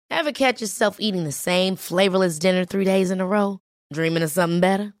Ever catch yourself eating the same flavorless dinner 3 days in a row? Dreaming of something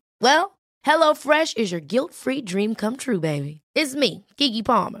better? Well, HelloFresh is your guilt-free dream come true, baby. It's me, Keke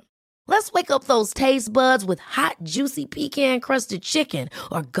Palmer. Let's wake up those taste buds with hot, juicy pecan-crusted chicken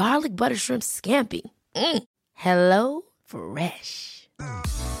or garlic butter shrimp scampi. Hello Fresh.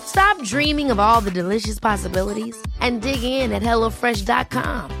 Stop dreaming of all the delicious possibilities and dig in at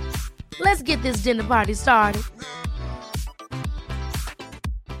HelloFresh.com. Let's get this dinner party started.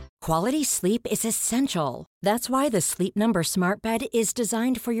 Quality sleep is essential. That's why the Sleep Number Smart Bed is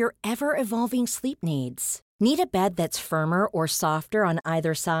designed for your ever-evolving sleep needs. Need a bed that's firmer or softer on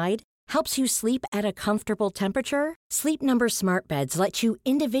either side? Helps you sleep at a comfortable temperature? Sleep Number Smart Beds let you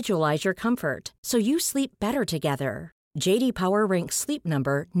individualize your comfort, so you sleep better together. J.D. Power ranks Sleep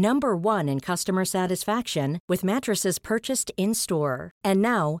Number number 1 in customer satisfaction with mattresses purchased in-store. And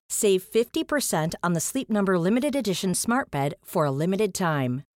now, save 50% on the Sleep Number Limited Edition Smart Bed for a limited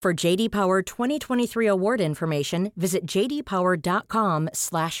time. For J.D. Power 2023 award information, visit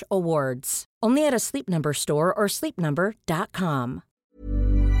jdpower.com/awards. Only at a Sleep Number store or sleepnumber.com.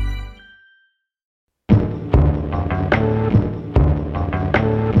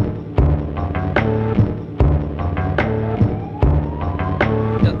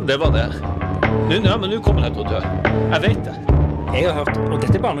 Det var det. Ja, men nå kommer jeg til å dø. Jeg vet det. Jeg har hørt, og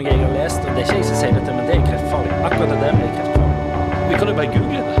dette er bare noe jeg har lest, og det er ikke jeg som sier dette, men det er kreftfarlig. Akkurat det der blir kreftfarlig. Vi kan jo bare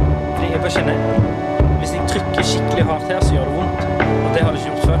google det. Fordi jeg bare kjenner, hvis jeg trykker skikkelig hardt her, så gjør det vondt. Og det har det ikke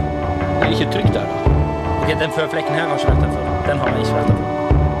gjort før. Det er ikke trygt der da. Ok, den føflekken her har ikke vært der før. Den har jeg ikke vært der før.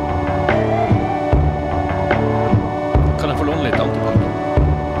 Kan jeg få låne litt antibac?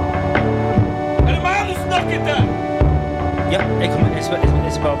 Er det meg du snakket til? Ja, jeg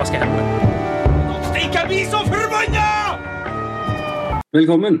skal bare vaske hendene. Stikker vi så forbanna!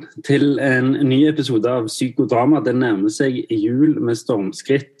 Velkommen til en ny episode av Psykodrama. Det nærmer seg jul med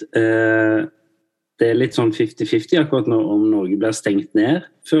stormskritt. Det er litt sånn 50-50 akkurat nå om Norge blir stengt ned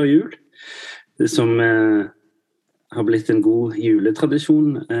før jul. Det som har blitt en god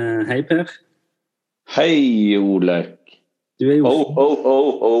juletradisjon. Hei Per. Hei Olek. Du er i Oslo.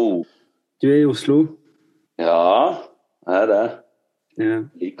 Ho. Du er i Oslo. Ja, er det. Ja.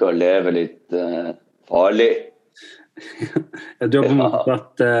 Liker å leve litt farlig. Ja, du har på en måte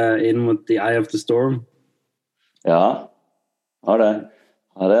vært inn mot the eye of the storm. Ja, har det.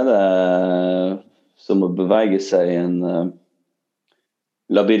 Her er det som å bevege seg i en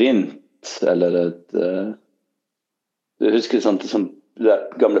labyrint, eller et du husker sånt som det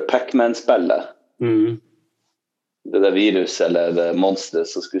gamle Pac-Man-spillet. Det der virus eller det monster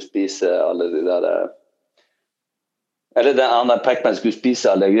som skulle spise alle de der eller det andre Pac-Man skulle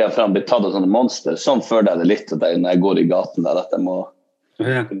spise alle greier for han ble tatt av sånne monster. Sånn føler jeg det litt når jeg går i gaten der, at jeg må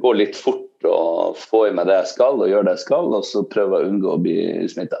gå litt fort og få i meg det jeg skal og gjøre det jeg skal, og så prøve å unngå å bli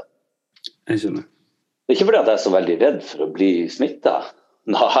smittet. Jeg skjønner. Det er ikke fordi at jeg er så veldig redd for å bli smittet.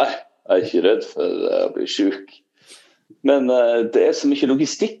 Nei, jeg er ikke redd for å bli syk. Men det er så mye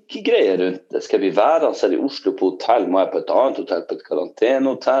logistikkgreier rundt det. Skal vi være altså i Oslo på hotell, må jeg på et annet hotell, på et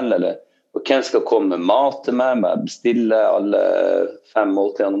karantenehotell, eller og hvem skal komme med mat til meg, må jeg bestille alle 5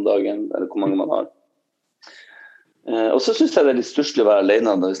 måltider om dagen, eller hvor mange man har. Og så synes jeg det er litt stusslig å være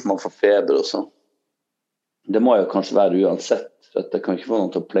alene hvis man får feber og sånn. Det må jo kanskje være uansett, for at jeg kan ikke få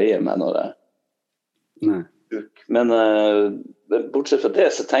noen til å pleie meg når jeg er sjuk. Men bortsett fra det,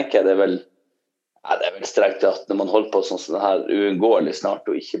 så tenker jeg det er vel strengt at når man holder på sånn som det her uunngåelig snart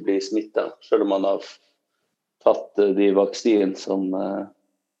og ikke blir smittet, selv om man har tatt de vaksinen som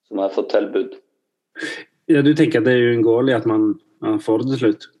jeg har fått tilbud. Ja, du tenker at det er uunngåelig at man får det til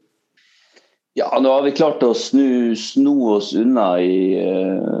slutt? Ja, nå har vi klart å sno oss unna i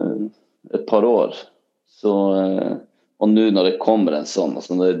et par år. Så, og nå når det kommer en sånn,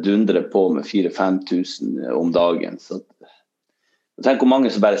 altså når det dundrer på med 4-5 tusen om dagen, så tenk hvor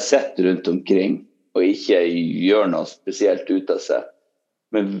mange som bare sitter rundt omkring og ikke gjør noe spesielt ut av seg.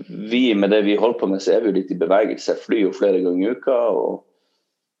 Men med det vi holder på med, så er vi litt i bevegelse. Jeg flyr jo flere ganger i uka, og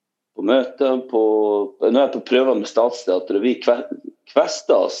på møter, nå er jeg på prøver med Statsteater, og vi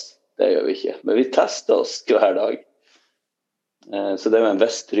kvester oss, det gjør vi ikke, men vi tester oss hver dag. Så det er en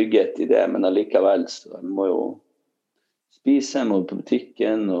viss trygghet i det, men allikevel, så jeg må jo spise, jeg må på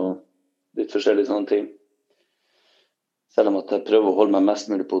butikken, og litt forskjellige sånne ting. Selv om at jeg prøver å holde meg mest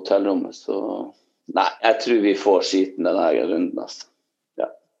mulig på hotellrommet, så nei, jeg tror vi får skiten denne runden, altså.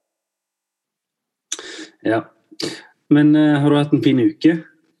 Ja. Men har du hatt en fin uke?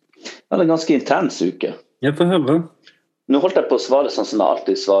 Ja, det er en ganske intens uke. Jeg får høre. Nå holdt jeg på å svare sånn som jeg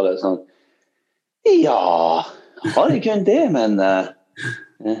alltid svarer, sånn, ja, har jeg ikke en det, men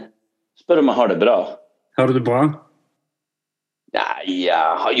spør om jeg har det bra. Har du det bra? Nei,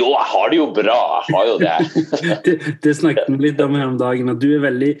 jo, jeg har det jo bra. Jeg har jo det. Det snakket vi litt om her om dagen, at du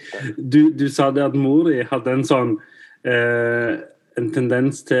veldig... Du sa det at mor di hadde en sånn... en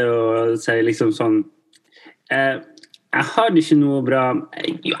tendens til å si liksom sånn... jeg har det ikke noe bra.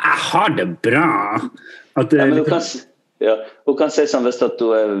 Jo, jeg har det bra. At det, men hun kan si sånn hvis at du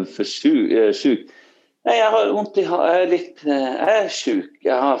for syk. Nei, jeg har vondt i jeg syk.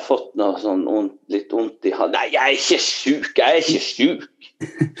 Jeg har fått noe sånn litt vondt i Nei, jeg er ikke syk. Det er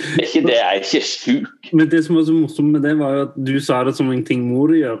ikke det, jeg er ikke syk. Men det som var så morsomt med det var jo at du sa det som en ting mor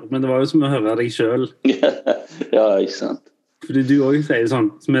gjør, men det var jo som å høre deg selv. Ja, ikke sant. Fordi du også sier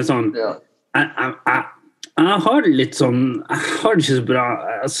sånn, som er sånn, jeg har det litt sånn, jeg har det ikke så bra,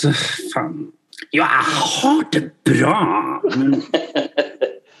 altså, faen. Ja, jeg har det bra, men...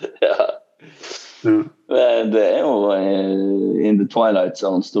 Men det er jo in the twilight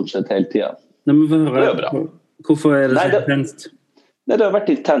zone stort sett hele tiden. Nei, men det er bra. Hvorfor er det så intenst? Det har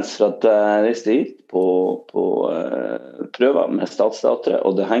vært intens for at jeg reiste hit på prøver med statsteatret,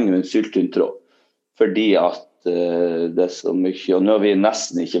 og det henger en syltynn tråd. Fordi at det er så mye, og nå har vi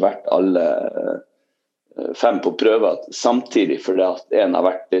nesten ikke vært alle 5 på prøver samtidig, fordi at en har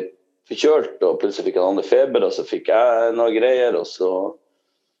vært litt forkjølt, og plutselig fikk han andre feber, og så fikk jeg noe greier, og så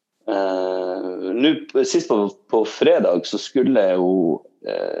sist på fredag så skulle jeg jo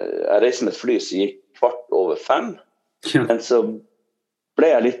jeg reiste med et fly som gikk 5:15, men så ble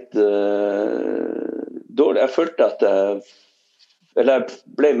jeg litt dårlig. Jeg følte at jeg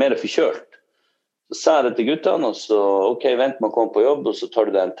ble mer forkjølt. Så sa jeg det til guttene, og så ok, vent med å komme på jobb, og så tar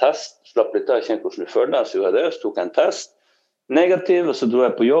du deg en test, slapp litt av, kjenn hvordan du føler deg, så gjorde jeg det, så tok jeg en test negativ, og så dro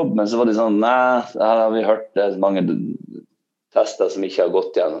jeg på jobb, men så var det sånn, nei, her har vi hørt det mange tester som ikke har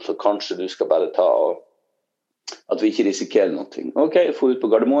gått igjen, så kanskje du skal bare ta at vi ikke risikerer noe. Ok, jeg får ut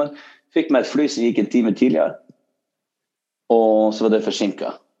på Gardermoen, fikk meg et fly som gikk en time tidligere, og så var det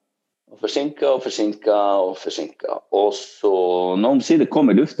forsinket. Og så når omsider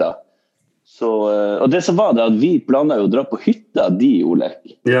kom i lufta, og det som var det at vi planla jo å dra på hytta Olek.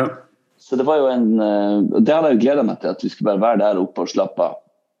 Ja. Så det var jo det hadde jeg jo gledet meg til, at vi skulle bare være der oppe og slappe av.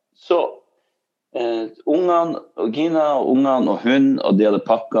 Så ungene og Gina og ungene og hun, og de hadde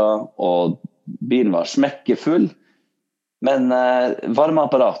pakket, og bilen var smekkefull, men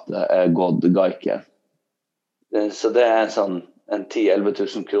varmeapparatet ga ikke. Så det er en 10-11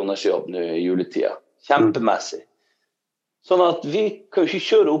 000 kroners jobb nå i juletida. Kjempemessig. Sånn at vi kan jo ikke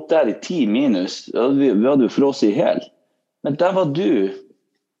kjøre opp der i 10 minus, vi hadde jo frået i hel. Men der var du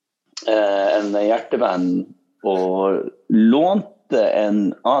en hjertevenn og lånte en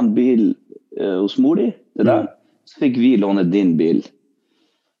annen bil hos mor di, det der, så fikk vi låne din bil.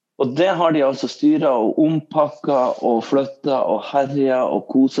 Og det har de altså styret og ompakket og flyttet og herjet og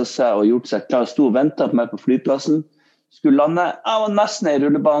koset seg og gjort seg klar. Stod og ventet på meg på flyplassen, skulle lande, jeg var nesten i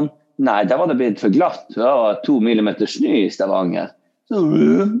rullebanen. Nei, der var det blitt for glatt. Det var 2 millimeter snø i Stavanger. Så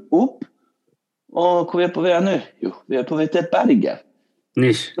opp. Og hvor vi på vei nå? Jo, vi på vei til Bergen.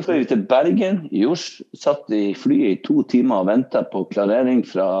 Så fløy vi til Bergen, satt i flyet i 2 timer og ventet på klarering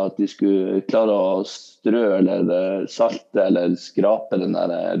fra at de skulle klare å strø eller salte eller skrape den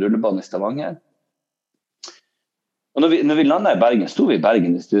der rullebanen i Stavanger. Og når vi landet i Bergen, stod vi i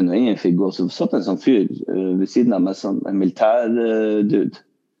Bergen en stund, og ingen fikk gå, så satt en sånn fyr ved siden av meg, en militærdude,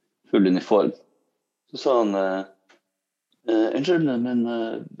 full uniform. Så sa han, unnskyld, men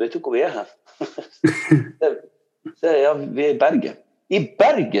vet du hvor vi her? Så ja, vi i Bergen. I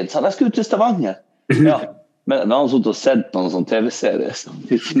Bergen, sa han, jeg skulle ut til Stavanger. Ja, men han hadde suttet og sett på noen sånn TV-serie som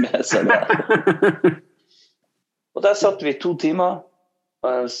med seg der. Og der satt vi 2 timer.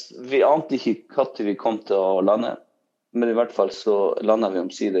 Vi ante ikke når vi kom til å lande. Men i hvert fall så landet vi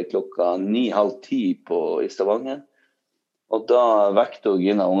omsider klokka 9:30 i Stavanger. Og da vekte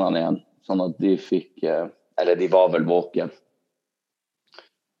Gina ungene igjen, sånn at de fikk, eller de var vel våken.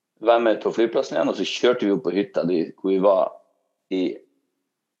 Være med på flyplassen igjen, og så kjørte vi opp på hytta hvor vi var i,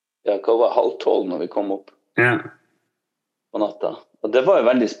 hva var 11:30 når vi kom opp på natta. Og det var jo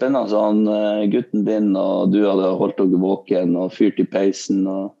veldig spennende, sånn gutten din og du hadde holdt dere våken og fyrt i peisen.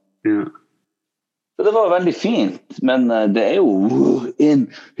 Så det var veldig fint, men det er jo inn,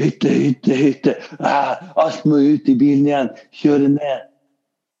 hytte, alt må ut i bilen igjen, kjøre ned.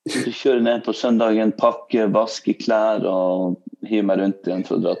 Så kjøre ned på søndagen, pakke, vaske klær og hive meg rundt igjen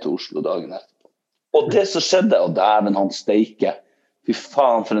for å dra til Oslo dagen etterpå. Og det som skjedde, og dæven han steike, fy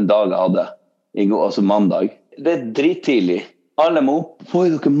faen for en dag jeg hadde, altså mandag. Det er drittidlig. Alle må opp, få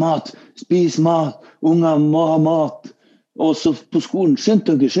i dere mat, spis mat, unger må ha mat. Og så på skolen, skynd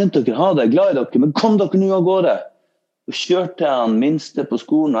dere, ha det, glad i dere, men kom dere nå av gårde. Og kjørte jeg han minste på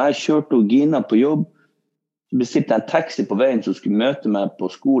skolen, og jeg kjørte Gina på jobb. Så bestilte jeg en taxi på veien som skulle møte meg på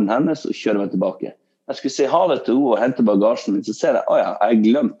skolen hennes og kjøre meg tilbake. Jeg skulle si ha det til henne og hente bagasjen min, så ser jeg, jeg har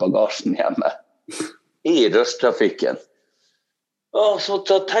glemt bagasjen hjemme i rushtrafikken. Og så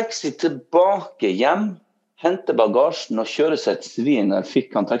ta taxi tilbake hjem, hente bagasjen og kjøre seg et svin. Jeg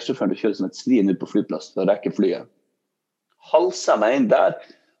fikk han taxisjåføren til å kjøre som et svin ut på flyplass for å rekke flyet. Halsa meg inn der,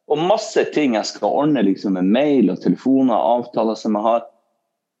 og masse ting jeg skal ordne liksom med mail og telefoner, avtaler som jeg har.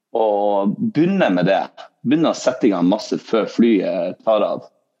 Og begynne med det. Begynne å sette i gang masse før flyet tar av.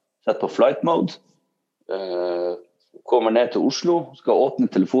 Sett på flight mode. Kommer ned til Oslo, skal åpne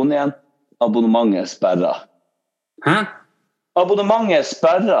telefonen igjen. Abonnementet sperret. Hæ? Abonnementet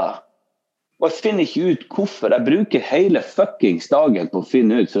sperret. Og jeg finner ikke ut hvorfor. Jeg bruker hele fuckings dagen på å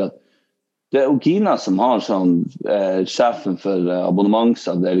finne ut, for at det Gina som har sånn, sjefen for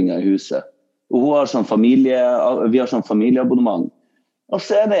abonnementsavdelingen i huset. Og hun har vi har sånn familieabonnement. Og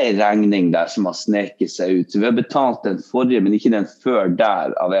så det en regning der som har sneket seg ut. Så vi har betalt den forrige, men ikke den før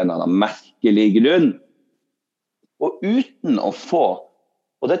der, av en eller annen merkelig grunn. Og uten å få,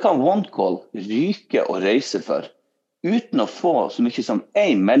 og det kan OneCall ryke og reise for, uten å få så mye som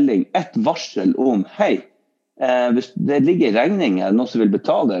en melding, et varsel om, hei, hvis det ligger regning her, noen som vil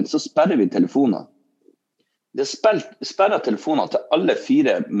betale den, så sperrer vi telefoner. Det sperrer telefoner til alle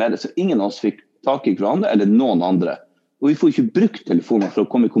 4 med det, så ingen av oss fikk tak i hverandre eller noen andre. Og vi får ikke brukt telefonen for å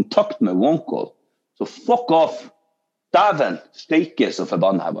komme i kontakt med OneCall. Så fuck off! Dæven, steike så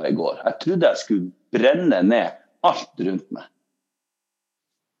forbannet jeg var i går. Jeg trodde jeg skulle brenne ned alt rundt meg.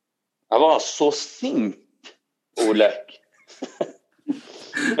 Jeg var så sint, Olek.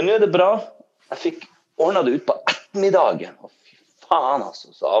 Men nå det bra. Jeg fikk ordnet det ut på ettermiddagen. Og fy faen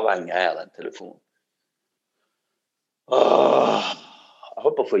altså, så avhengig jeg av den telefonen. Jeg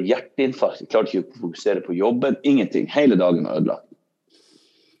håper å få hjerteinfarkt. Jeg klarte ikke å fokusere på jobben. Ingenting. Hele dagen er ødelagt.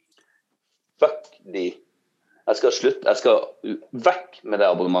 Fuck de. Jeg skal slutte. Jeg skal vekk med det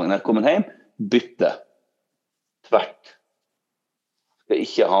abonnementet. Når jeg kommer hjem, bytte. Tvert. Jeg skal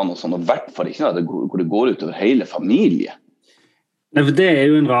ikke ha noe sånt. Og i hvert fall ikke noe hvor det går ut over hele familien. Nei, for det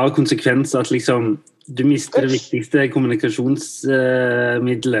jo en rar konsekvens at liksom, du mister det viktigste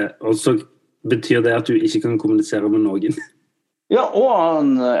kommunikasjonsmiddelet, og så betyr det at du ikke kan kommunisere med noen. Ja, og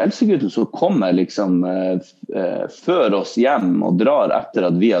han eldstegutten som kommer liksom før oss hjem og drar etter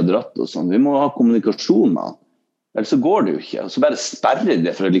at vi har dratt og sånn. Vi må ha kommunikasjon med han. Ellers så går det jo ikke. Og så bare sperrer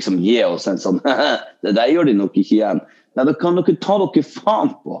det for å liksom gi oss en sånn, det der gjør de nok ikke igjen. Nei, da kan dere ta dere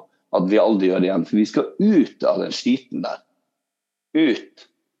faen på at vi aldri gjør det igjen, for vi skal ut av den skiten der. Ut.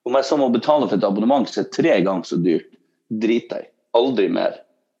 Om jeg så må betale for et abonnement, så 3 ganger så dyrt. Drit deg. Aldri mer.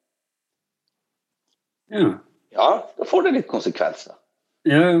 Ja. Ja, da får det litt konsekvenser.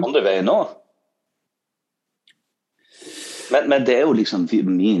 Ja. Andre veien nå. Men det jo liksom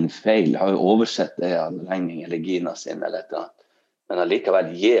min feil. Jeg har jo oversett det av regning eller Gina sin eller et eller annet. Men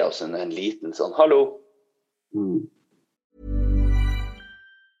allikevel gi oss en liten sånn, hallo.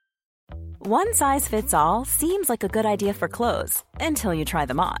 One size fits all seems like a good idea for clothes until you try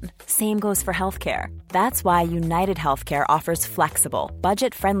them on. Same goes for healthcare. That's why United Healthcare offers flexible,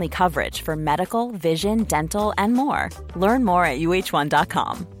 budget-friendly coverage for medical, vision, dental, and more. Learn more at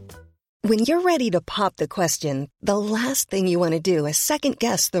uh1.com. When you're ready to pop the question, the last thing you want to do is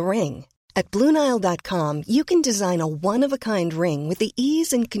second-guess the ring. At BlueNile.com, you can design a one-of-a-kind ring with the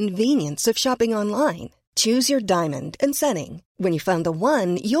ease and convenience of shopping online. Choose your diamond and setting. When you find the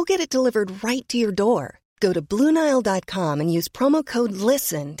one, you'll get it delivered right to your door. Go to BlueNile.com and use promo code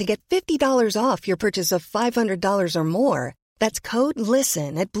LISTEN to get $50 off your purchase of $500 or more. That's code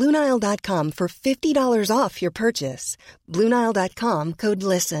LISTEN at BlueNile.com for $50 off your purchase. BlueNile.com, code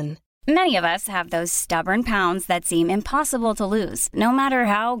LISTEN. Many of us have those stubborn pounds that seem impossible to lose, no matter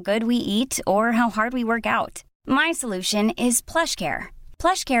how good we eat or how hard we work out. My solution is PlushCare.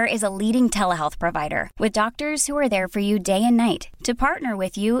 PlushCare is a leading telehealth provider with doctors who are there for you day and night to partner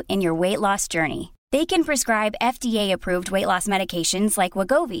with you in your weight loss journey. They can prescribe FDA-approved weight loss medications like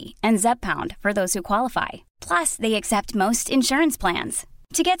Wegovy and Zepbound for those who qualify. Plus, they accept most insurance plans.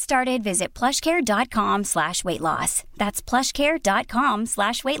 To get started, visit plushcare.com/weightloss. That's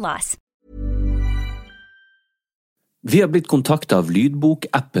plushcare.com/weightloss. Vi har blitt kontaktet av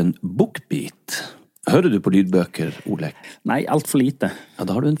lydbokappen BookBeat. Hører du på lydbøker, Olek? Nei, alt for lite. Ja,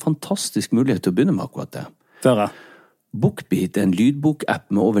 da har du en fantastisk mulighet til å begynne med akkurat det. Føre. BookBeat en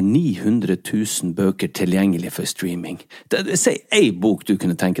lydbokapp med over 900 000 bøker tilgjengelig for streaming. Si en bok du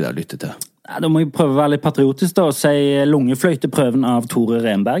kunne tenke deg å lytte til. Ja, da må jeg prøve å være litt patriotisk da, og si Lungefløyteprøven av Tore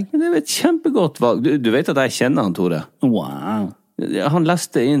Renberg. Det er et kjempegodt valg. Du vet at jeg kjenner han, Tore? Wow. Han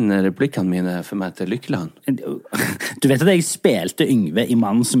leste inn replikkene mine for meg til Lykkeland. Du vet at jeg spilte Yngve i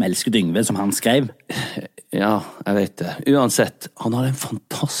Mannen som elsket Yngve, som han skrev? Ja, jeg vet det. Uansett, han har en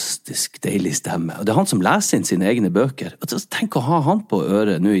fantastisk deilig stemme. Og det han som leser inn sine egne bøker. Tenk å ha han på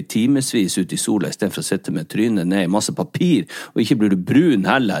øret nå i timesvis ute i sola, i stedet for å sitte med trynet ned i masse papir, og ikke blir du brun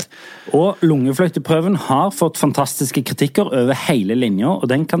heller. Og lungefløyteprøven har fått fantastiske kritikker over hele linja, og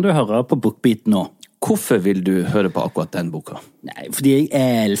den kan du høre på BookBeat nå. Hvorfor vil du høre på akkurat den boka? Nei, fordi jeg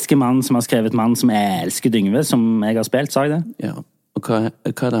elsker mannen som har skrevet Mannen som elsker Yngve, som jeg har spilt, sa jeg det? Ja, og hva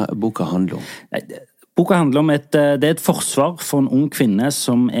er det boka handler om? Nei, boka handler om det er et forsvar for en ung kvinne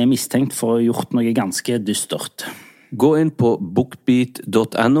som er mistenkt for å ha gjort noe ganske dystert. Gå inn på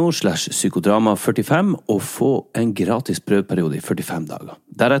bookbeat.no/psykodrama45 og få en gratis prøveperiode i 45 dager.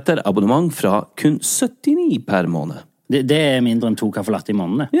 Deretter abonnement fra kun 79 per måned. Det er mindre enn 2 kaffelatte i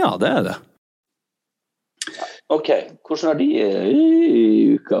måneden. Ja, det er det. Ok, hvordan har de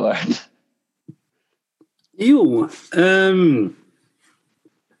i uka vært? Jo,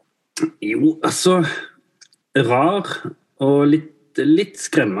 altså rar og litt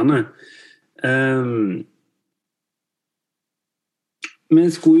skremmende. Vi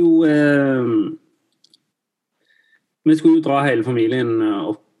skulle jo dra hele familien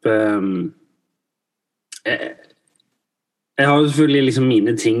opp. Jeg har jo selvfølgelig liksom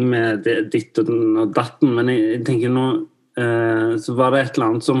mine ting med ditt og datten, men jeg tenker nå, så var det et eller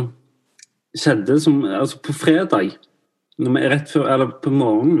annet som skjedde altså på fredag, når vi rett før, eller på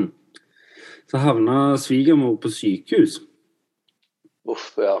morgenen, så havnet svigermor på sykehus.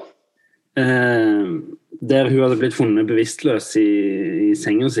 Uff, ja. Der hun hadde blitt funnet bevisstløs i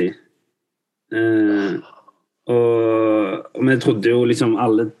senga si. Og vi trodde jo liksom,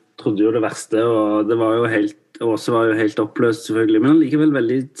 alle trodde jo det verste, og det var jo Åse var jo helt oppløst selvfølgelig, men likevel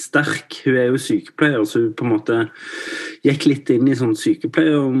veldig sterk. Hun er jo sykepleier, så hun på en måte gikk litt inn i sånn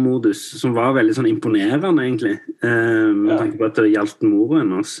sykepleiermodus, som var veldig sånn imponerende egentlig, med tanke på at det gjaldt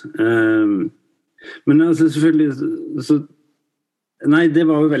moren hennes. Men altså selvfølgelig, nei, det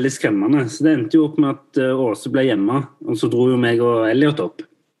var jo veldig skremmende, så det endte jo opp med at Åse ble hjemme, og så dro jo meg og Elliot opp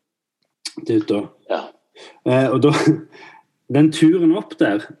til hytta. Ja. Og da, den turen opp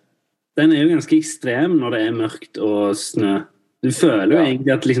der, den er jo ganske ekstrem når det er mørkt og snø. Du føler jo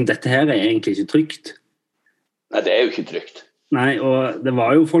egentlig at liksom, dette her er egentlig ikke trygt. Nei, det er jo ikke trygt. Nei, og det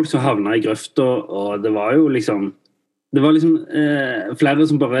var jo folk som havnet i grøfta, og det var jo liksom flere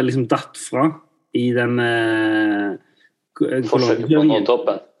som bare liksom datt fra i den forsøket på å nå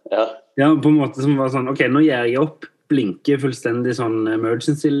toppen. Ja, på en måte som var sånn, ok, nå gjør jeg opp, blinker fullstendig sånn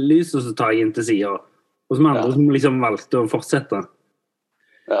emergency-lys, og så tar jeg inn til siden. Og som andre som liksom valgte å fortsette.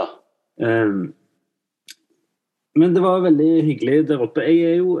 Ja. Men det var veldig hyggelig der oppe. Jeg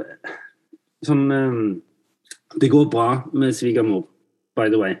er jo sånn det går bra med svigermor,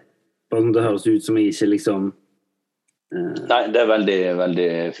 by the way. Bare som det høres ut som jeg ikke liksom Nei, det er veldig,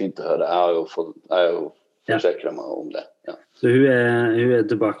 veldig fint å høre. Jeg har jo forsikret meg om det. Ja. Så hun er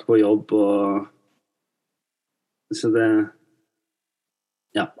tilbake på jobb, og så det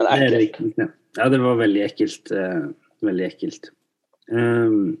men ekkelt. Ja, det var veldig ekkelt. Veldig ekkelt.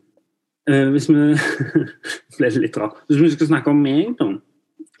 Hvis vi ble litt rart. Hvis vi skal snakke om meg da,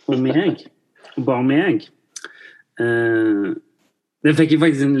 og bare meg, det fikk jeg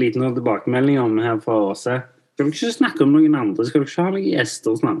faktisk en liten tilbakemelding om her fra Åse. Skal du ikke snakke om noen andre? Skal du ikke ha noen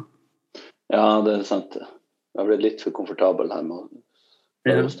gjester snart? Ja, det er sant. Jeg ble litt for komfortabel her med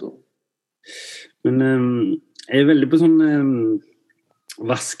Men jeg er veldig på sånn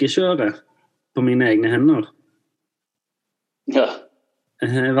vaskekjøre på mine egne hender. Ja.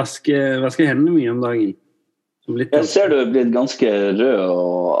 Jeg vasker hendene mye om dagen. Jeg ser du er blitt ganske rød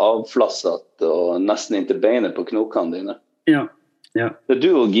og avflasset og nesten inntil beinet på knokene dine. Ja. Det du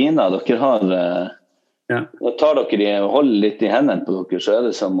og Gina, dere har da tar dere holder litt i hendene på dere, så er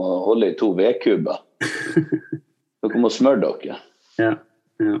det som å holde i 2 vedkuber. Dere må smøre dere. Ja.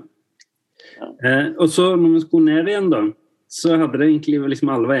 Og så når vi skulle ned igjen da, så hadde det egentlig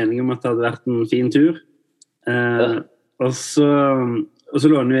liksom alle var enige om at det hadde vært en fin tur. Og så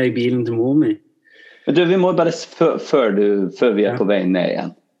låner jeg bilen til mor mi. Men du, vi må bare før vi er på vei ned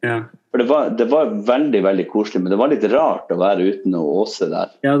igjen. Ja. For det var veldig, veldig koselig, men det var litt rart å være uten å Åse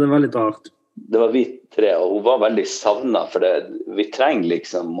der. Ja, det var litt rart. Det var vi 3, og hun var veldig savnet, for vi trenger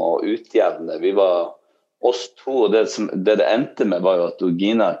liksom å utjevne. Vi var oss 2, og det endte med var jo at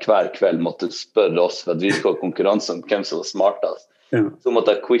Gina hver kveld måtte spørre oss, for at vi skulle ha konkurranse om hvem som var smartest. Ja. Så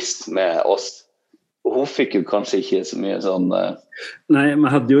måtte ha quiz med oss. Og hun fikk jo kanskje ikke så mye sånn Nei, vi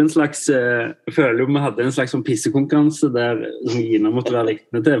hadde jo en slags jeg føler jo vi hadde en slags sånn pissekonkurranse der som Gina måtte være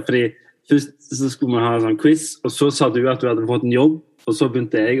vitne til, fordi først så skulle vi ha sånn quiz, og så sa du at du hadde fått en jobb, og så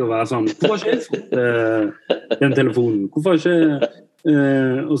begynte jeg å være sånn, hvorfor har ikke jeg fått den telefonen? Hvorfor har ikke...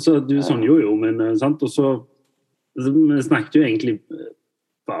 og så du sånn, jo, men sant, og så vi snakket jo egentlig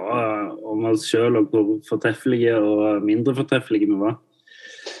bare om oss selv og hvor fortreffelige og mindre fortreffelige vi var.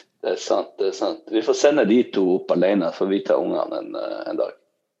 Det er sant. Vi får sende de to opp alene, for vi tar ungene en dag.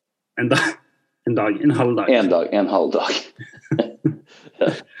 En halv dag. En halv dag.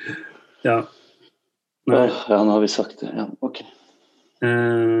 Ja. Ja, nå har vi sagt det. Ja, ok.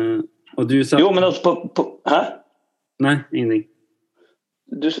 Og du sa... Jo, men også hæ? Nei, ingenting.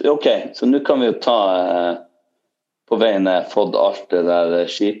 Ok, så nå kan vi jo ta på veien fått alt det der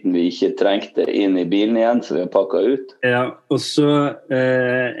skiten vi ikke trengte inn i bilen igjen, så vi har pakket ut. Ja, og så vi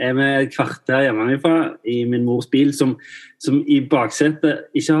et kvarter hjemmefra i min mors bil, som i baksetet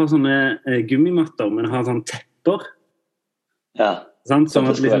ikke har sånne gummimatter, men har sånne tepper. Ja, sånn at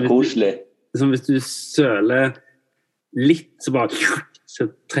det skal være koselig. Som hvis du søler litt, så bare så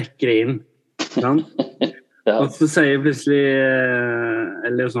trekker det inn. Sånn? Ja. Og så sier jeg plutselig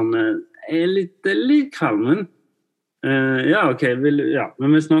eller sånn jeg er litt kvalmen. Ja, ok, men vi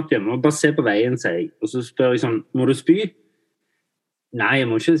er snart hjemme. Bare se på veien, sier jeg. Og så spør jeg sånn, må du spy? Nei, jeg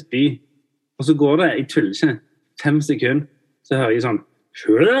må ikke spy. Og så går det, jeg tuller ikke, 5 sekunder, så hører jeg sånn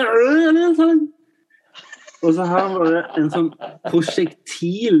og så har det en sånn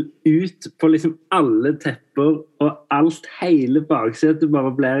prosjektil ut på liksom alle tepper, og alt, hele baksetet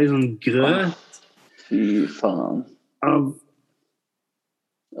bare blir i sånn grøt. Fy faen. Av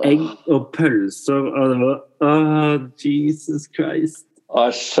egg og pølser, og det var, Jesus Christ.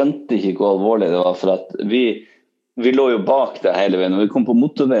 Jeg skjønte ikke hvor alvorlig det var, for at vi lå jo bak det hele veien. Når vi kom på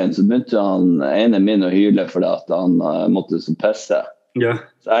motorveien, så begynte han ene min å hyle fordi at han måtte så pisse. Ja.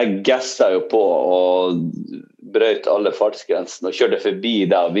 Så jeg gasset jo på og brøt alle fartsgrensene og kjørte forbi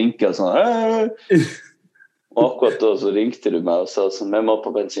der og vinket sånn. Og akkurat da så ringte du meg og sa sånn, jeg må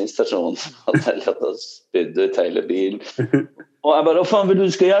på bensinstasjonen. Jeg spydde ut hele bilen. Og jeg bare, faen, vil du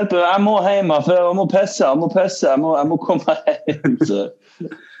skal hjelpe? Jeg må hjem, for jeg må pisse, jeg må komme hjem. Så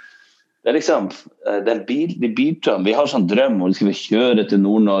det liksom, de bilturene, vi har sånn drøm om vi skal kjøre til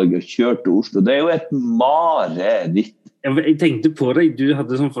Nord-Norge og kjøre til Oslo. Det er jo et mareritt. Jeg tenkte på deg, du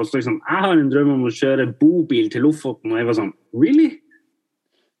hadde sånn forslag sånn, jeg har en drøm om å kjøre bobil til Lofoten, og jeg var sånn, really?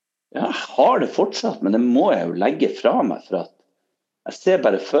 Ja, jeg har det fortsatt, men det må jeg jo legge fra meg, for at jeg ser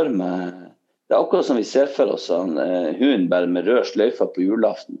bare for meg, det er akkurat som vi ser for oss, hunden bare med rød sløyfa på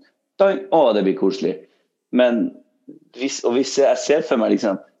julaften. Det blir koselig. Men jeg ser for meg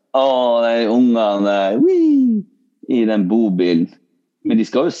liksom, de ungene i den bobilen. Men de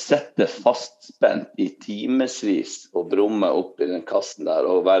skal jo sette fastspent i timesvis og brumme opp i den kassen der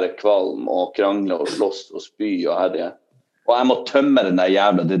og være kvalm og krangle og slåss og spy og herje. Og jeg må tømme den der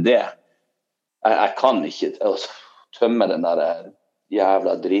jævla, det er det. Jeg kan ikke tømme den der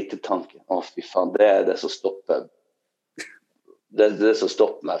jævla dritetanken. Fy faen, det er det som stopper. Det er det som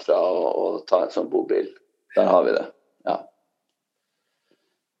stopper meg fra å ta en sånn bobil. Der har vi det, ja.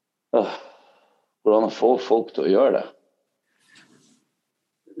 Hvordan få folk til å gjøre det?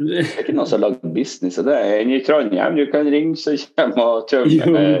 Det er ikke noen som har laget business av det. En i Trondheim, du kan ringe så kommer og tømme.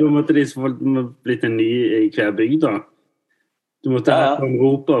 Jo, da måtte de blitt en ny i hver bygd da. Du måtte ha en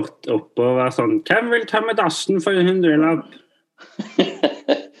Robert oppe og være sånn, hvem vil tømme dassen for 100-lapp?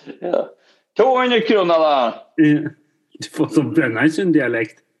 Ja. 200 kroner da! Du får sånn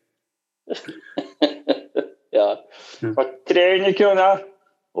Brønnøysund-dialekt. Ja. For 300 kroner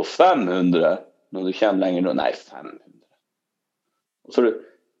og 500 når du kommer lenger nå. Nei, 500. Og så du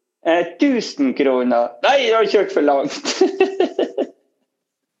 1000 kroner. Nei, jeg har kjørt for langt.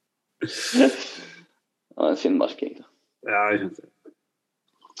 Det var en finnmarking da. Ja, jeg skjønner.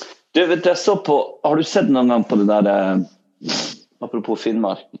 Du, vet jeg så på, har du sett noen gang på det der, apropos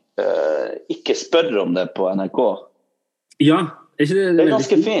Finnmark, ikke spør om det på NRK? Ja, er ikke det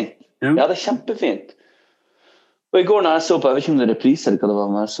ganske fint. Ja, det er kjempefint. Og i går når jeg så på, jeg vet ikke om det er reprise eller hva det var,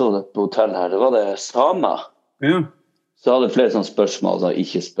 men jeg så det på hotell her, det var det samer. Ja. Så hadde flere sånne spørsmål, så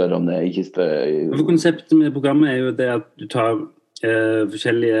ikke spør om det, ikke spør... For konseptet med programmet er jo det at du tar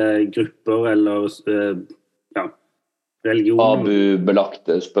forskjellige grupper eller religioner.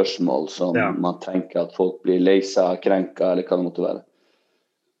 Tabubelagte spørsmål som man tenker at folk blir lei seg, krenket, eller hva det måtte være.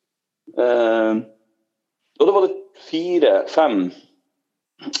 Og da var det 4-5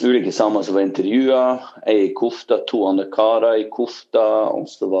 ulike samer som var intervjuet, en i kofta, 2 andre karer i kofta, og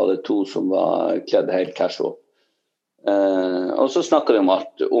så var det 2 som var kledd helt casual. Og så snakket de om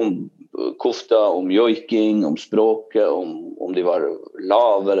alt, om kofta, om joiking, om språket, om de var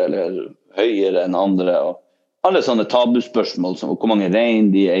lavere eller høyere enn andre, og alle sånne tabuspørsmål, som hvor mange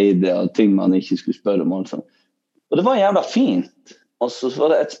rein de eide, og ting man ikke skulle spørre om. Altså. Og det var jævla fint. Og så var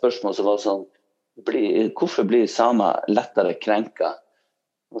det et spørsmål som var sånn, hvorfor blir samer lettere krenket?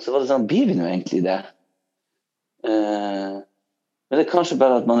 Og så var det sånn, blir vi nå egentlig det? Men det kanskje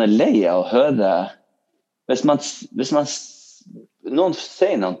bare at man lei av å høre, hvis man noen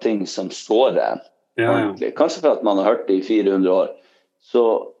sier noen ting som sårer, kanskje for at man har hørt det i 400 år, så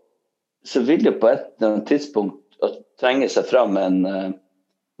vil det på et eller annet tidspunkt å trenge seg fram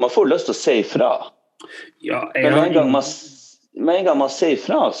man får lyst til å si ifra. Ja, men en gang man sier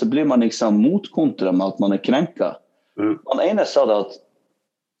ifra, så blir man liksom motkontra med at man krenket. Han ene sa det at,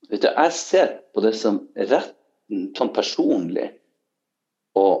 vet du, jeg ser på det som retten, sånn personlig,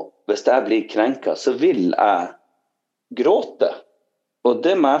 og hvis jeg blir krenket, så vil jeg gråte, og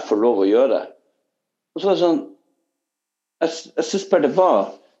det må jeg få lov å gjøre. Og så var det sånn, jeg synes bare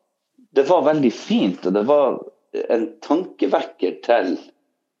det var veldig fint, og det var en tankevekker til,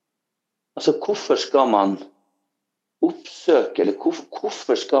 altså hvorfor skal man oppsøke, eller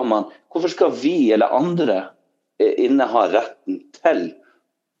hvorfor skal vi eller andre inneha retten til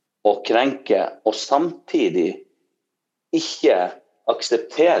å krenke, og samtidig ikke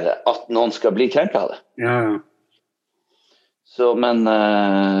akseptere at noen skal bli krenket av det. Ja. Så, men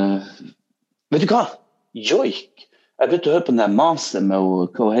vet du hva? Joik. Jeg begynte å høre på den der maset med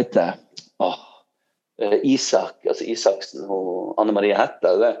hva heter Isaksen og Anne Marie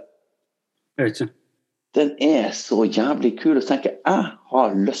Hette, det? Jeg vet ikke. Den så jævlig kul, og så tenker jeg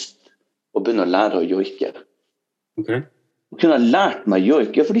har lyst å begynne å lære å joike. Ok. Og kunne ha lært meg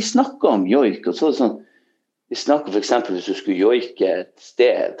joik, for de snakker om joik, og så er det sånn, de snakker for eksempel hvis du skulle joike et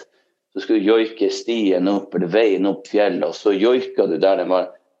sted, så skulle du joike stien opp, eller veien opp fjellet, og så joika du der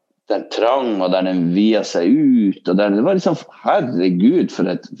den trang, og der den via seg ut, og det var liksom, herregud, for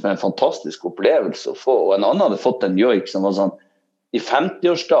en fantastisk opplevelse å få, og en annen hadde fått en joik som var sånn, i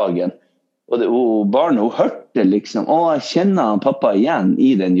 50-årsdagen, og barnet, hun hørte liksom, jeg kjenner han pappa igjen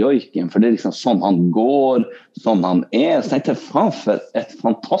i den joiken, for det liksom sånn han går, sånn han så tenkte jeg, faen for et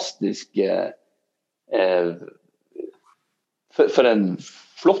fantastisk, for en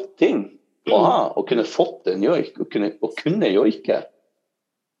flott ting å ha, å kunne fått en joik, og kunne joike.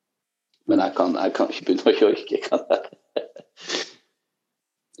 Men jeg kan ikke begynne å joike, kan jeg?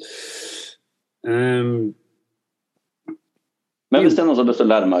 Men hvis det noen som har lyst til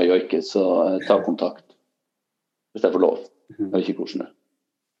å lære meg å joike, så ta kontakt. Hvis jeg får lov. Jeg vet ikke hvordan det.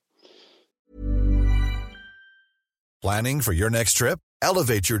 Planning for your next trip?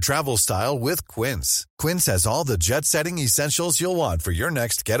 Elevate your travel style with Quince. Quince has all the jet-setting essentials you'll want for your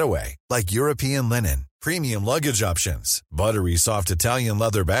next getaway, like European linen, premium luggage options, buttery soft Italian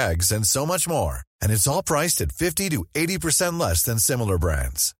leather bags, and so much more. And it's all priced at 50 to 80% less than similar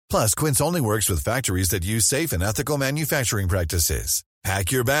brands. Plus, Quince only works with factories that use safe and ethical manufacturing practices.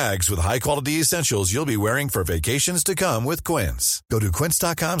 Pack your bags with high-quality essentials you'll be wearing for vacations to come with Quince. Go to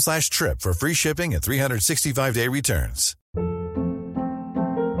quince.com/trip for free shipping and 365-day returns.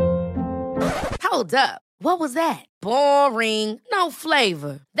 Hold up. What was that? Boring. No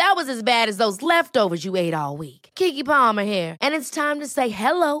flavor. That was as bad as those leftovers you ate all week. Keke Palmer here, and it's time to say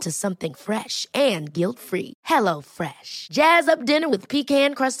hello to something fresh and guilt-free. Hello Fresh. Jazz up dinner with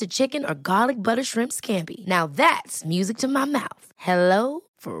pecan-crusted chicken or garlic butter shrimp scampi. Now that's music to my mouth. Hello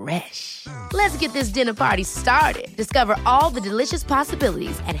Fresh. Let's get this dinner party started. Discover all the delicious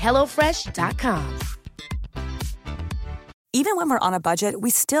possibilities at HelloFresh.com. Even when we're on a budget, we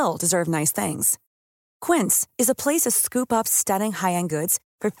still deserve nice things. Quince is a place to scoop up stunning high-end goods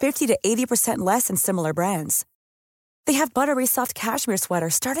for 50 to 80% less than similar brands. They have buttery soft cashmere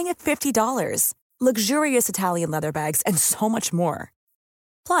sweaters starting at $50, luxurious Italian leather bags, and so much more.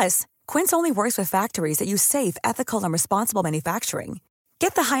 Plus, Quince only works with factories that use safe, ethical, and responsible manufacturing.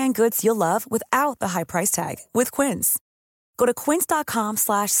 Get the high-end goods you'll love without the high price tag with Quince. Go to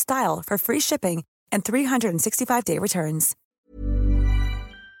quince.com/style for free shipping and 365-day returns.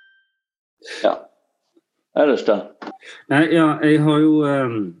 Ja. Ellers da? Ja, jeg har jo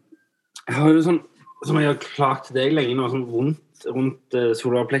sånn, som jeg har klart til deg lenge nå, sånn vondt rundt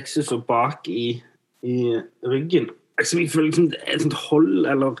solarplexus og bak i ryggen. Jeg føler liksom det et sånt hold,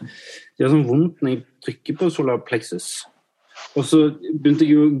 eller det sånn vondt når jeg trykker på solarplexus. Og så begynte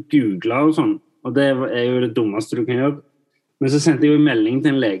jeg jo å google og sånn, og det jo det dummeste du kan gjøre. Men så sendte jeg jo en melding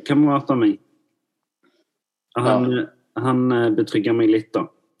til en legekamerat av meg. Han betrygget meg litt da.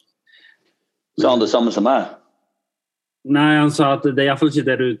 Sa han det samme som meg? Nei, han sa at det I hvert fall ikke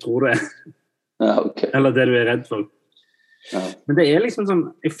det du tror det Ja, ok. Eller det du redd for. Ja. Men det liksom sånn,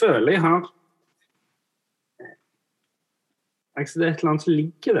 jeg føler jeg har det et eller annet som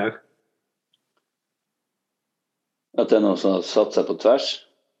ligger der. At det noen som har satt seg på tvers?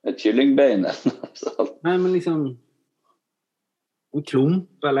 Et kyllingbein eller noe sånt? Nei, men liksom en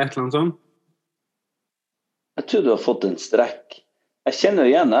klump eller et eller annet sånt. Jeg tror du har fått en strekk. Jeg kjenner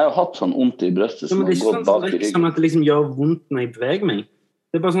igjen, jeg har hatt sånn ondt i brøstet som har gått bak i ryggen. Det er ikke sånn at det liksom gjør vondt når jeg beveger meg.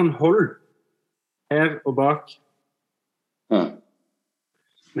 Det er bare sånn hold her og bak.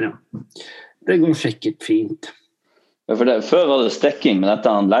 Men ja, det går sikkert fint. Ja, for før var det stekking, men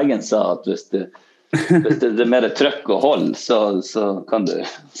etter han legen sa at hvis det er mer trøkk og hold, så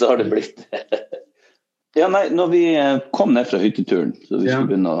har det blitt. Ja, nei, når vi kom ned fra hytteturen, så vi skulle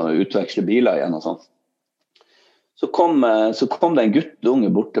begynne å utveksle biler igjen og sånn, så kom det en guttunge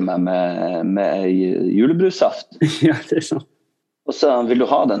bort til meg med julebrussaft. Ja, det er sant. Og så vil du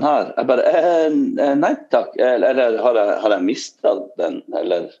ha den her? Jeg bare, nei takk, eller har jeg mistet den,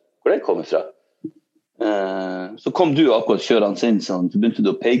 eller hvor det kommer fra? Så kom du akkurat kjørende inn sånn, så begynte du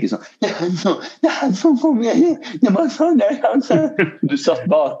å peke sånn, du satt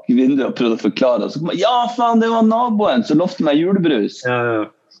bak vinduet og prøvde å forklare, og så kom jeg, ja faen, det var naboen som lovte meg julebrus.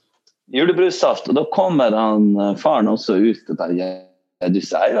 Julebrussaft, og da kommer han faren også ut og bare, du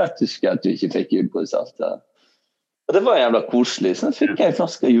sier jo at du ikke fikk julebrussaft. Og det var jævla koselig, så fikk jeg en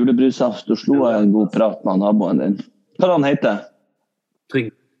flaske julebrussaft og slo en god prat med naboen din. Hva han heter?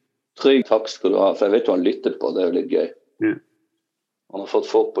 Trygg, takk skal du ha, for jeg vet jo han lytter på, det er jo litt gøy. Han har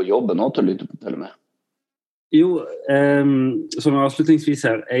fått folk på jobben også til å lytte på til og med. Jo, som avslutningsvis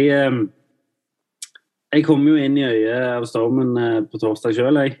her, jeg kommer jo inn i øyet av stormen på torsdag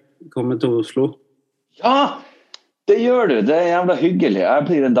selv, jeg kommer til Oslo. Ja, det gjør du, det er jævla hyggelig, jeg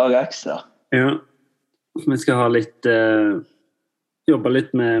blir en dag ekstra. Ja, vi skal ha litt, jobbe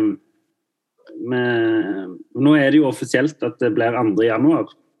litt med, nå er det jo offisielt at det blir 2. januar.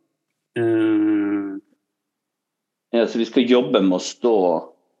 Ja, så vi skal jobbe med å stå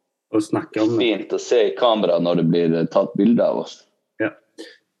og snakke om det. Fint å se i kamera når det blir tatt bilder av oss. Ja,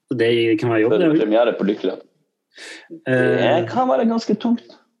 så det kan være jobb. Før premiere på Lykkeland. Det kan være ganske tungt.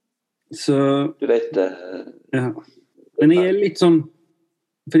 Så du vet det. Ja. Men jeg er litt sånn,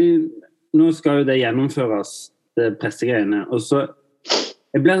 fordi nå skal jo det gjennomføres, det pressegreiene, og så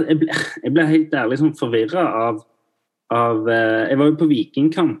jeg ble helt ærlig sånn forvirret av jeg var jo på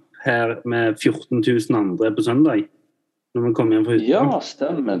Vikingkamp her med 14 000 andre på søndag, når man kom hjem fra hytta. Ja,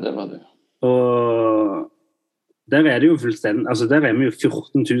 stemmer, det var det. Og der er det jo fullstendig, altså der er vi jo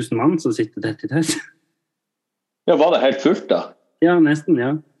 14 000 mann som sitter tett i tett. Ja, var det helt fullt da? Ja, nesten,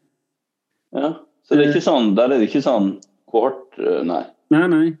 ja. Ja, så det er ikke sånn, der er det ikke sånn kohort, nei.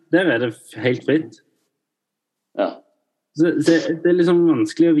 Nei, der er det helt fritt. Ja. Så det er liksom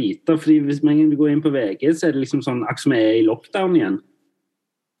vanskelig å vite, fordi hvis man går inn på VG, så er det liksom sånn, akkurat som jeg er i lockdown igjen.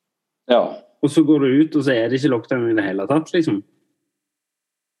 Ja. Og så går du ut, og så er det ikke lockdown i det hele tatt, liksom.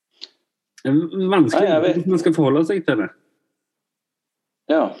 Det er vanskelig hvis man skal forholde seg til det.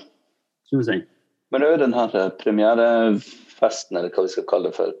 Ja. Synes jeg. Men det er jo den her premierefesten, eller hva vi skal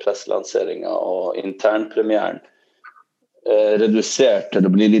kalle det for, presselanseringen og internpremieren, redusert til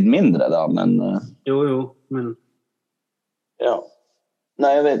å bli litt mindre da, men... Jo, men... Ja.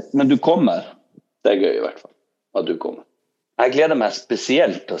 Nei, jeg vet, men du kommer. Det er gøy i hvert fall, at du kommer. Jeg gleder meg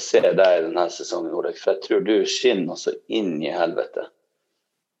spesielt til å se deg i denne sesongen, Ulrik, for jeg tror du skinner også inn i helvete.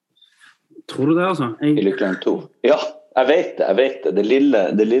 Tror du det, altså? I Lykkeland 2. Ja, jeg vet det. Det lille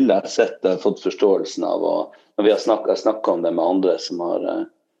jeg har sett, jeg har fått forståelsen av, og når vi har snakket om det med andre som har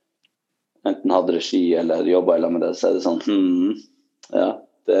enten hatt regi eller jobbet i lag med det, så er det sånn, ja,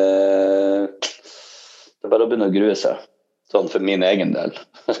 det er bare å begynne å grue seg. Sånn for min egen del.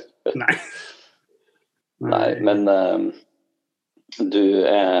 Nei, men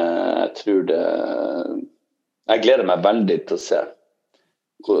jeg tror det... Jeg gleder meg veldig til å se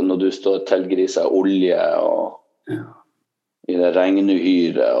når du står og tilgriser olje og i det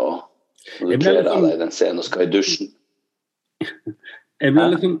regnuhyret og du kler av deg den scenen og skal i dusjen. Jeg ble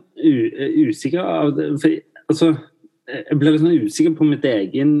litt sånn usikker av det, for, altså, jeg ble litt sånn usikker på mitt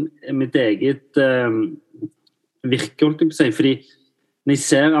eget virke, holdt jeg på å si, fordi når jeg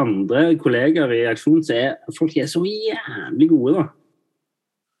ser andre kolleger i aksjon, så er folk så jævlig gode da.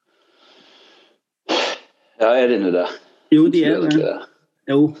 Ja, er det nå det? Jo, de er det.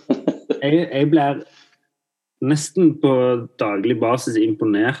 Jo, jeg blir nesten på daglig basis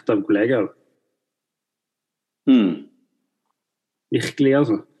imponert av kolleger. Virkelig,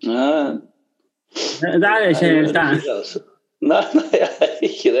 altså. Det er ikke helt det. Nei, jeg er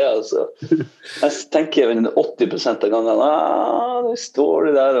ikke det, altså. Jeg tenker 80% av gangene, nå står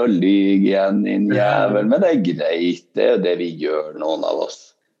du der og lyger igjen, din jævel, men det er greit, det er jo det vi gjør, noen av oss.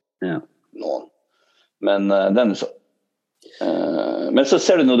 Ja. Noen. Men den er så. Men så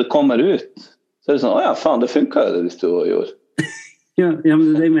ser du når det kommer ut, Så det sånn, ja, faen, det funket jo det hvis du gjorde. Ja,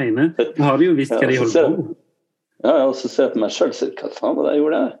 men det er det jeg mener. Da har de jo visst hva de holdt på. Ja, og så ser jeg på meg selv og sier, hva faen var det jeg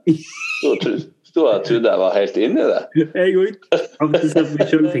gjorde der? Så jeg trodde jeg var helt inne i det. Jeg også. Av og til ser jeg på meg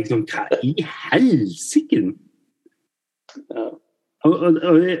selv og tenker sånn, hva i helsiken? Ja. Og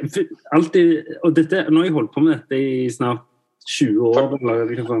dette, nå har jeg holdt på med dette i snart 20 år,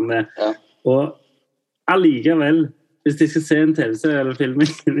 eller hva faen det. Ja. Og allikevel, hvis jeg skal se en TV-serie eller film,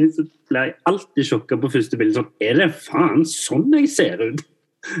 så blir jeg alltid sjokket på første bilde. Sånn, er det faen sånn jeg ser ut?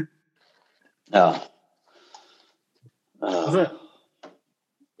 Ja. Altså,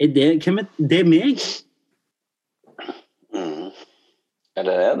 det er meg.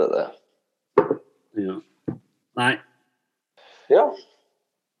 Eller er det det? Ja. Nei. Ja.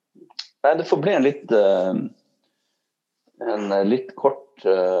 Nei, det får bli en litt kort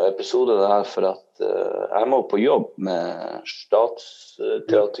episode det her, for at jeg må på jobb med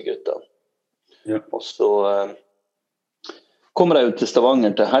statsteaterguttene. Ja. Og så kommer jeg jo til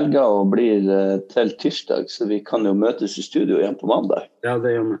Stavanger til helga og blir til tirsdag, så vi kan jo møtes i studio igjen på mandag. Ja,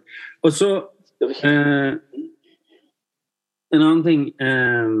 det gjør vi. Og så en annen ting,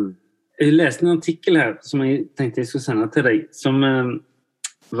 jeg leste en artikkel her som jeg tenkte jeg skulle sende til deg, som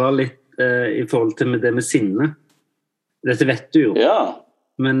var litt i forhold til det med sinne. Dette vet du jo. Ja.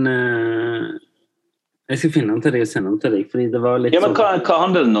 Men jeg skal finne den til deg og sende den til deg, fordi det var litt ja, men hva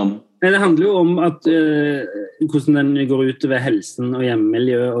handler den om? Nei, det handler jo om at hvordan den går ut over helsen og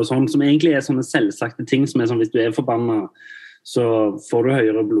hjemmemiljø og sånn, som egentlig er sånne selvsagte ting som er sånn, hvis du er forbannet, så får du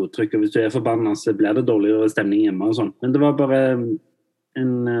høyere blodtrykk, og hvis du er forbannet, så blir det dårligere stemning hjemme og sånn. Men det var bare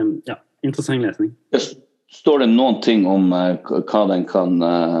en interessant lesning. Står det noen ting om hva den kan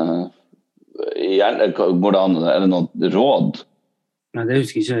hvordan, er det noen råd? Nei, det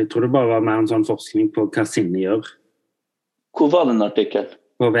husker jeg ikke. Jeg tror det bare var mer en sånn forskning på hva sinne gjør. Hvor var den artikkelen?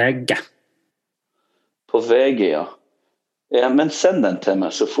 På VG. På VG, ja. Ja, men send den til meg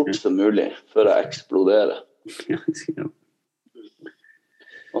så fort som mulig, før jeg eksploderer. Ja, jeg skal gjøre.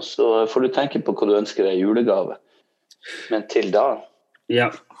 Og så får du tenke på hva du ønsker deg i julegave. Men til da... Ja,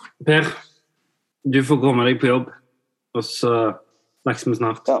 Per, du får komme deg på jobb, og så snakkes vi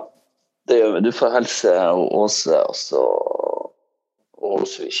snart. Ja, det gjør vi. Du får helse og Åse, og så... Og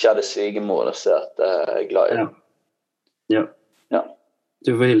kjære svigermor, og se at jeg er glad i den. Ja.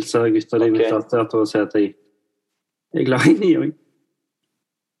 Du får hilse gutta dine og si at jeg er glad i dem.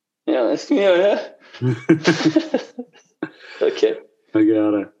 Ja, det skal vi gjøre. Ok. Ok, ha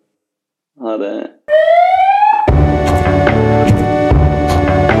det. Ha det.